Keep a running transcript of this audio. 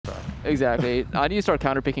Exactly. I need to start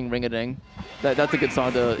counterpicking Ring-a-Ding. That's a good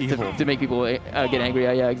song to make people get angry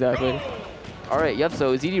at. Yeah, exactly. All right, yep,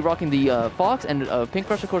 so ZD rocking the Fox, and Pink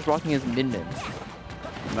Fresh, of course, rocking his Min Min.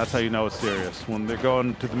 And that's how you know it's serious, when they're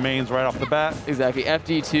going to the mains right off the bat. Exactly,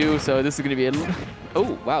 FD2, so this is going to be a...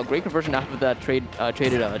 Oh, wow, great conversion after that traded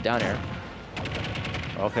down air.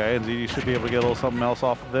 Okay, and ZD should be able to get a little something else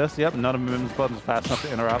off of this. Yep, none of Mim's buttons fast enough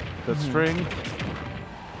to interrupt the string.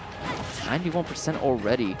 91%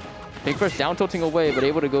 already. Pink Fresh down tilting away, but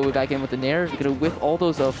able to go back in with the nair. He's going to whiff all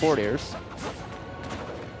those forward airs.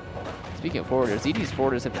 Speaking of forward airs, ZD's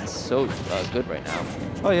forward airs have been so good right now.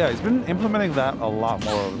 Oh yeah, he's been implementing that a lot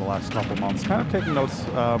more over the last couple months. Kind of taking notes.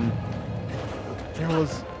 There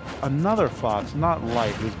was another Fox, not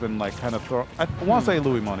Light, who's been like kind of throw. I want to say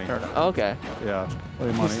Louis Money. Oh, okay. Yeah,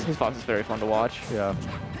 Louis Money. His Fox is very fun to watch. Yeah.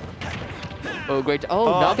 Oh, great. Oh,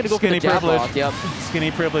 not going to go for the jab block. Yep.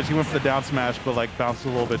 Skinny privilege. He went for the down smash, but like bounced a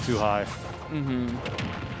little bit too high.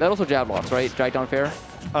 That also jab blocks, right? Drag down fair?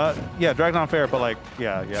 Yeah, drag down fair, but like,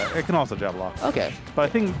 yeah, it can also jab block. Okay.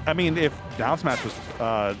 But I mean, if down smash was,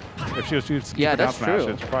 if she was too skinny for down smash,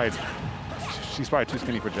 it's probably, she's probably too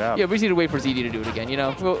skinny for jab. Yeah, we just need to wait for ZD to do it again, you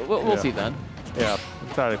know? We'll see then. Yeah,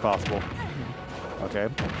 entirely possible. Okay,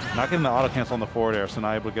 not getting the auto cancel on the forward air, so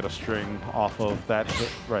now able to get a string off of that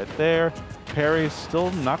hit right there. Parry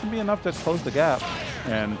still not going to be enough to close the gap.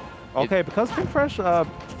 And okay, because Pink Fresh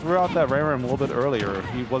threw out that Ram Ram a little bit earlier,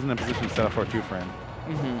 he wasn't in position to set up for a 2-frame.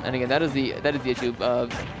 And again, that is the issue.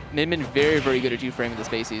 Min Min very, very good at 2-framing the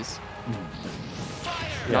spacies.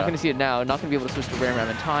 Yeah. Not going to see it now. Not going to be able to switch to Ram Ram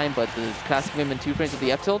in time, but the classic Min Min 2-frames with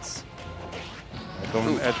the F tilts.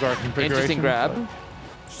 Going edge guard configuration. Interesting grab.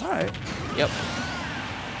 All right. Yep.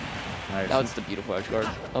 Nice. That was just a beautiful edge guard.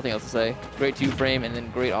 Nothing else to say. Great 2-frame and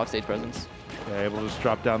then great offstage presence. Yeah, able to just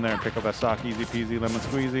drop down there and pick up that stock, easy peasy, lemon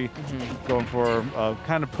squeezy. Going for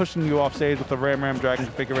kind of pushing you off stage with the Ram Ram Dragon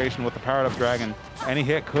configuration with the powered up Dragon. Any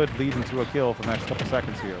hit could lead into a kill for the next couple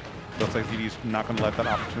seconds here. Looks like ZD's not going to let that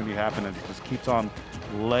opportunity happen, and just keeps on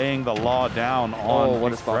laying the law down on. Oh,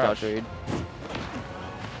 what a spot dodge trade.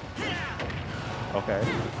 Okay.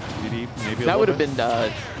 ZD maybe that would have been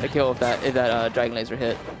a kill if that Dragon Laser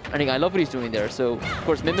hit. I think I love what he's doing there. So, of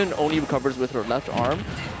course, Min Min only recovers with her left arm.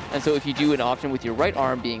 And so if you do an option with your right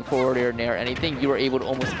arm being forward air, nair, anything, you are able to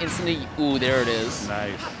almost instantly, ooh, there it is.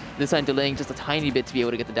 Nice. This time delaying just a tiny bit to be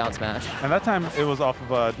able to get the down smash. And that time it was off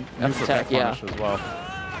of a neutral tech punish as well.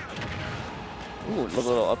 Ooh, a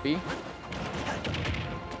little uppy.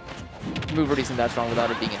 Move already isn't that strong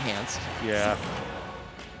without it being enhanced. Yeah.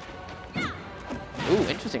 Ooh,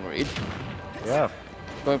 interesting read. Yeah.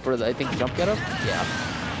 Going for the, I think, jump get up? Yeah.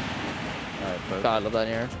 All right, but God, I love that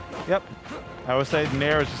nair. Yep. I would say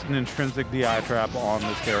nair is just an intrinsic DI trap on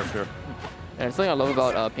this character. And something I love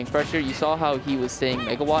about Pink Fresh here, you saw how he was staying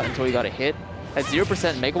megawatt until he got a hit. At 0%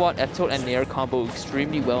 megawatt, F-tilt and nair combo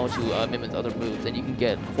extremely well into Min Min's other moves, and you can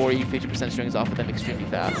get 40-50% strings off of them extremely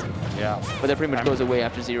fast. Yeah. But that pretty much goes away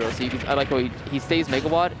after 0. So I like how he stays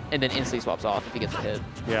megawatt and then instantly swaps off if he gets a hit.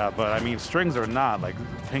 Yeah, but I mean, strings or not, like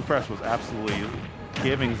Pink Fresh was absolutely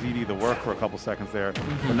giving ZD the work for a couple seconds there.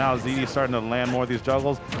 But now ZD starting to land more of these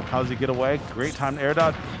juggles. How does he get away? Great time to air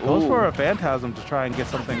dodge. Goes for a Phantasm to try and get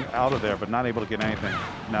something out of there, but not able to get anything.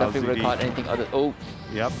 Now definitely would have caught anything other. Oh.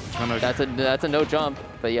 Yep. That's a no jump,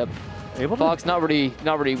 but yep. Fox not really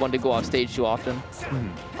one to go off stage too often.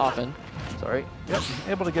 Sorry. Yep,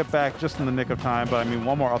 able to get back just in the nick of time, but I mean,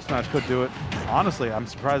 one more up smash could do it. Honestly, I'm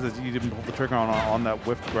surprised that you didn't pull the trigger on that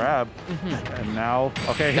whiffed grab. And now,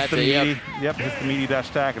 okay, hits the meaty. Yep, hits the meaty dash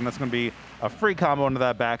attack, and that's going to be a free combo into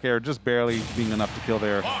that back air, just barely being enough to kill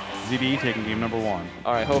there. ZD taking game number 1.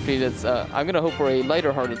 All right, hopefully that's. I'm going to hope for a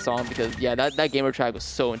lighter-hearted song because, yeah, that gamer track was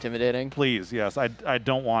so intimidating. Please, yes, I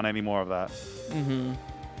don't want any more of that.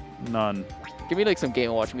 None. Give me like some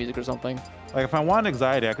Game & Watch music or something. Like if I want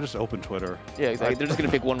anxiety, I could just open Twitter. Yeah, exactly. They're just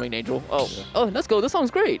gonna pick One Winged Angel. Oh, oh, let's go. This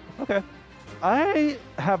song's great. Okay. I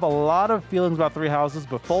have a lot of feelings about Three Houses,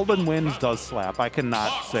 but Foldin' Winds does slap. I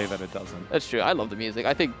cannot say that it doesn't. That's true. I love the music.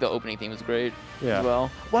 I think the opening theme is great as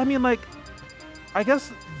well. Well, I mean, like, I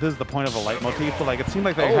guess this is the point of a leitmotif, but like it seemed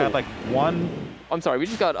like they had like one. I'm sorry. We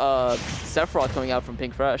just got Sephiroth coming out from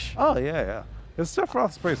Pink Fresh. Oh yeah, yeah. His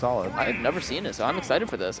Sephiroth's pretty solid. I've never seen it, so I'm excited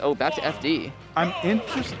for this. Oh, back to FD.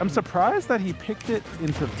 I'm surprised that he picked it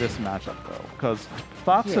into this matchup though, because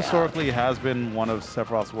Fox historically has been one of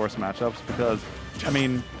Sephiroth's worst matchups. Because, I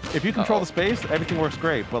mean, if you control the space, everything works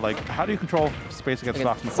great. But like, how do you control space against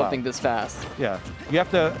Fox and something this fast? Yeah, you have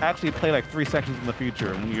to actually play like 3 seconds in the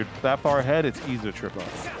future. And when you're that far ahead, it's easy to trip up.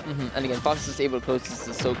 And again, Fox is just able to close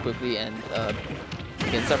this so quickly and.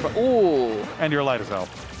 Again, Sephiroth. Ooh! And you're light as hell.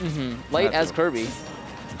 Light as Kirby.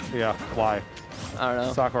 Yeah, why? I don't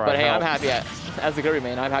know. Sakurai, but hey, help. I'm happy, as the Kirby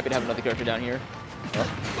main, I'm happy to have another character down here.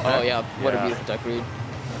 Oh yeah, what a beautiful tech read.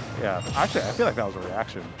 Yeah, actually, I feel like that was a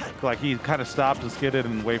reaction. Like he kind of stopped and skidded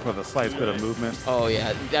and wait for the slight bit of movement. Oh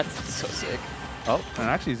yeah, that's so sick. Oh, and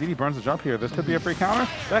actually ZD burns the jump here. This could be a free counter.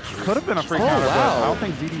 That could have been a free counter, wow. but I don't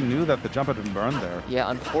think ZD knew that the jump had been burned there. Yeah,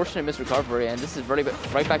 unfortunate missed recovery, and this is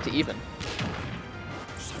right back to even.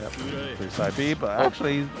 Yep, free side B, but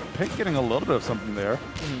actually Pink getting a little bit of something there.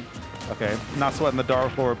 Okay, not sweating the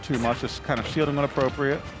Dark Orb too much, just kind of shielding when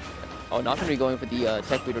appropriate. Oh, not going to be going for the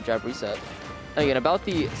tech read or jab reset. Again, about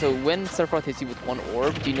the, so when Sephiroth hits you with one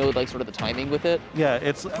orb, do you know like sort of the timing with it? Yeah,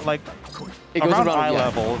 it's like it goes around eye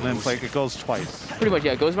level, and then it's like it goes twice. Pretty much,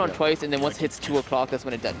 yeah, it goes around twice, and then once it hits 2 o'clock, that's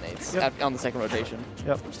when it detonates on the second rotation.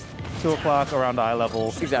 Yep, 2 o'clock around eye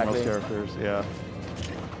level. Exactly. Most characters, yeah.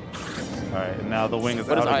 All right, and now the wing is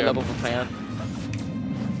what out is eye again. level for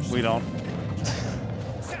Pan? We don't.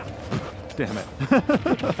 Damn it.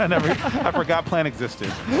 I forgot plan existed.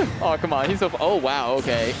 Oh, come on. He's so... Oh, wow.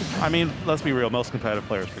 Okay. I mean, let's be real. Most competitive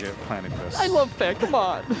players forget plan exists. I love Pan. Come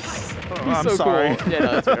on. I'm so sorry. Cool. Yeah,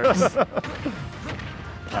 no, that's fair.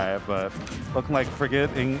 All right, but looking like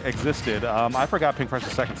forgetting existed. I forgot Pink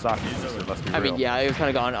Fresh's second stock existed. Let's be real. I mean, yeah, it was kind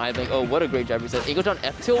of gone. I'm like, oh, what a great jab reset. It goes down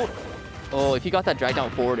F tilt. Oh, if he got that drag down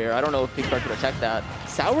forward air, I don't know if Pink Fresh could attack that.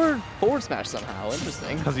 Sour forward smash somehow.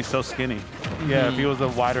 Interesting. Because he's so skinny. Yeah, if he was a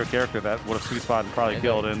wider character, that would have sweet spot and probably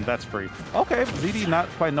killed, and that's free. Okay, ZD not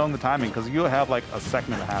quite knowing the timing, because you have like a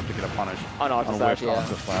second and a half to get a punish on Octa Slash,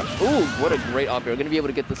 yeah. Ooh, what a great up air. Going to be able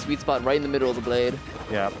to get the sweet spot right in the middle of the blade.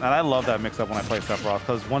 Yeah, and I love that mix-up when I play Sephiroth,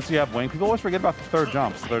 because once you have wing, people always forget about the third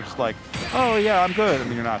jump. So they're just like, oh yeah, I'm good, and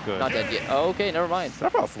then you're not good. Not dead yet. Oh, okay, never mind.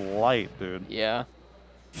 Sephiroth's light, dude. Yeah.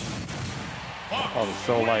 Oh, it's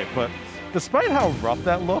so light. But despite how rough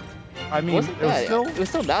that looked, I mean, it was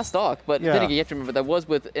still that stock. But then again, you have to remember that was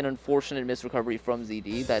with an unfortunate missed recovery from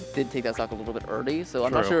ZD that did take that stock a little bit early. So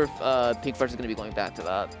I'm not sure if Pink Fresh is going to be going back to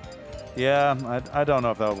that. Yeah, I don't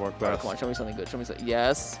know if that would work best. Oh, come on, show me something good. Show me something.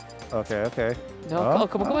 Yes. Okay, okay. No,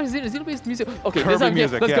 come on. Xeno-based music. Okay, Kirby this time,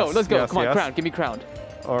 music, let's go. Yes, Come on, crown. Give me crowned.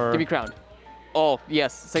 Or... Give me crowned. Oh,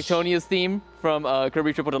 yes. Sectonia's theme from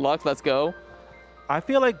Kirby Triple Deluxe. Let's go. I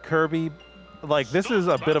feel like Kirby... Like, this is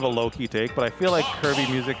a bit of a low-key take, but I feel like Kirby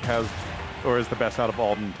music has, or is the best out of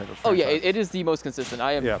all Nintendo's. Oh yeah, it is the most consistent.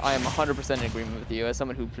 I am 100% in agreement with you as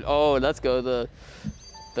someone who. Oh, let's go the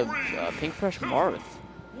Pink Fresh Marth.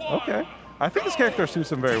 Okay, I think this character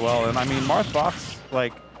suits him very well, and I mean Marth Fox.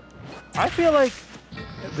 Like, I feel like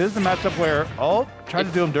this is a matchup where try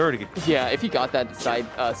to do him dirty. Yeah, if he got that side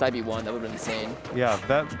B1, that would have been insane. Yeah,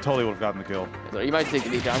 that totally would have gotten the kill. You might take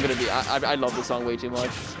the lead. I'm gonna be. I love this song way too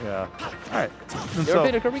much. Yeah. All right. You ever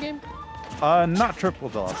played a Kirby game? Not Triple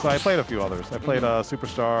Deluxe. So I played a few others. I played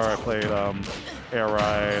Superstar. I played Air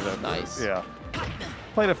Ride. Nice. Yeah.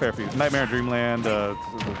 Played a fair few. Nightmare in Dreamland.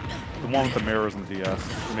 The one with the mirrors and the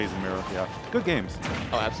DS. Amazing Mirror. Yeah. Good games.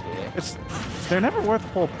 Oh, absolutely. They're never worth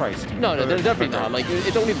full price. No, they're definitely not. Like,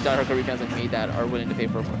 it's only the diehard Kirby fans like me that are willing to pay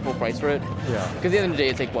for full price for it. Yeah. Because at the end of the day,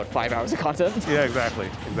 it's like, what, 5 hours of content? Yeah, exactly.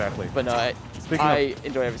 But no, I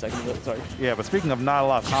enjoy every second of it. Sorry. Yeah, but speaking of not a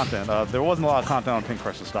lot of content, there wasn't a lot of content on Pink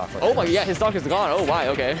Fresh's stock. Right oh my, yeah, his stock is gone. Oh, why?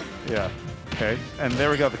 Okay. Yeah. Okay, and there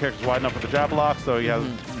we go. The character's wide enough for the jab lock, so he has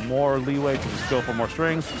more leeway to just go for more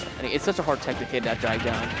strings. And it's such a hard tech to hit that drag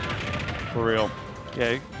down. For real.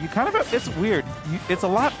 Yeah, you kind of have, it's weird. It's a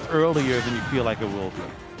lot earlier than you feel like it will be.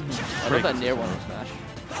 I love that near one smash.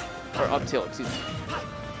 Or up tilt, excuse me.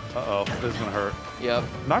 Uh-oh, this is going to hurt. Yep.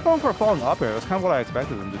 Not going for a falling up air. That's kind of what I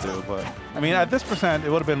expected him to do, but... I mean, at this percent, it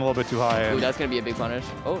would have been a little bit too high. Ooh, that's going to be a big punish.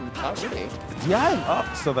 Oh, not really. Yeah, and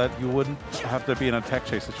up so that you wouldn't have to be in a tech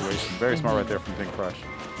chase situation. Very smart right there from Pink Fresh.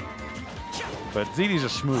 But ZD's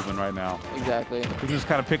just smoothing right now. Exactly. He can just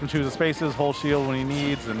kind of pick and choose the spaces, hold shield when he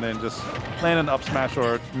needs, and then just land an up smash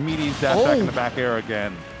or meaty dash back in the back air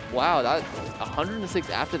again. Wow, that 106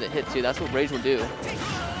 after the hit, too. That's what Rage will do.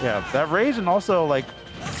 Yeah, that Rage, and also, like,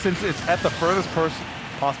 since it's at the furthest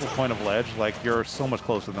possible point of ledge, like, you're so much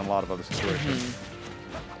closer than a lot of other situations.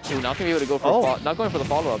 Ooh, not gonna be able to go for not going for the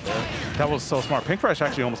follow-up there. That was so smart. Pink Fresh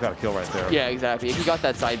actually almost got a kill right there. Yeah, exactly. If he got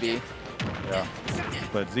that side B. Yeah.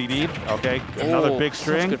 But ZD, okay, another big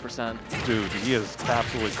string. Good percent. Dude, he is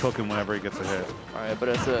absolutely cooking whenever he gets a hit. All right, but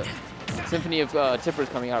it's a symphony of tippers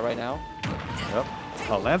coming out right now. Yep.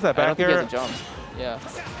 Oh, lands that back I don't think air. he has a jump.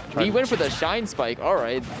 Yeah. He went for the shine spike. All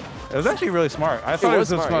right. It was actually really smart. I thought it was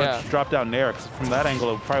just going to yeah. drop down Nair, because from that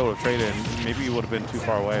angle, it probably would have traded, and maybe he would have been too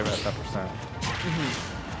far away at that percent.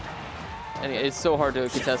 And it's so hard to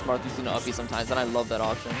contest Marth using an uppie sometimes, and I love that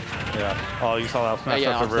option. Yeah. Oh, you saw that smash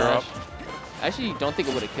yeah, up the rear up? I actually don't think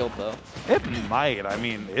it would have killed, though. It might. I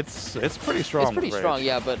mean, it's pretty strong. It's pretty strong,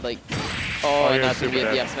 yeah, but like... Oh, and that's going to be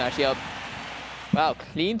a DF smash, yep. Wow,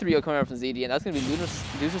 clean 3-0 coming out from ZD, and that's going to be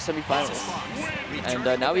loser semifinals.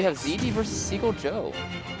 And now we have ZD versus Seagull Joe.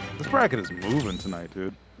 This bracket is moving tonight,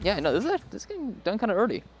 dude. Yeah, no, this is getting done kind of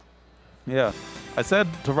early. Yeah. I said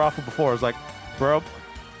to Rafa before, I was like, bro,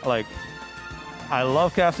 like, I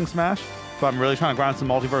love casting Smash, but I'm really trying to grind some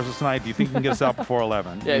multiverses tonight. Do you think you can get us out before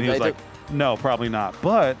 11? Yeah, and he was like, no, probably not.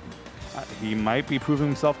 But he might be proving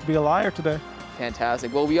himself to be a liar today.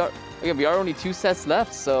 Fantastic. Well, we are only 2 sets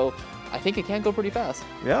left, so I think it can go pretty fast.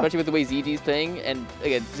 Yeah. Especially with the way ZD's playing. And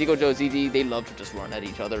again, Seagull Joe, ZD, they love to just run at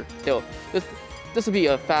each other. This will be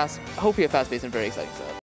hopefully a fast-paced and very exciting set.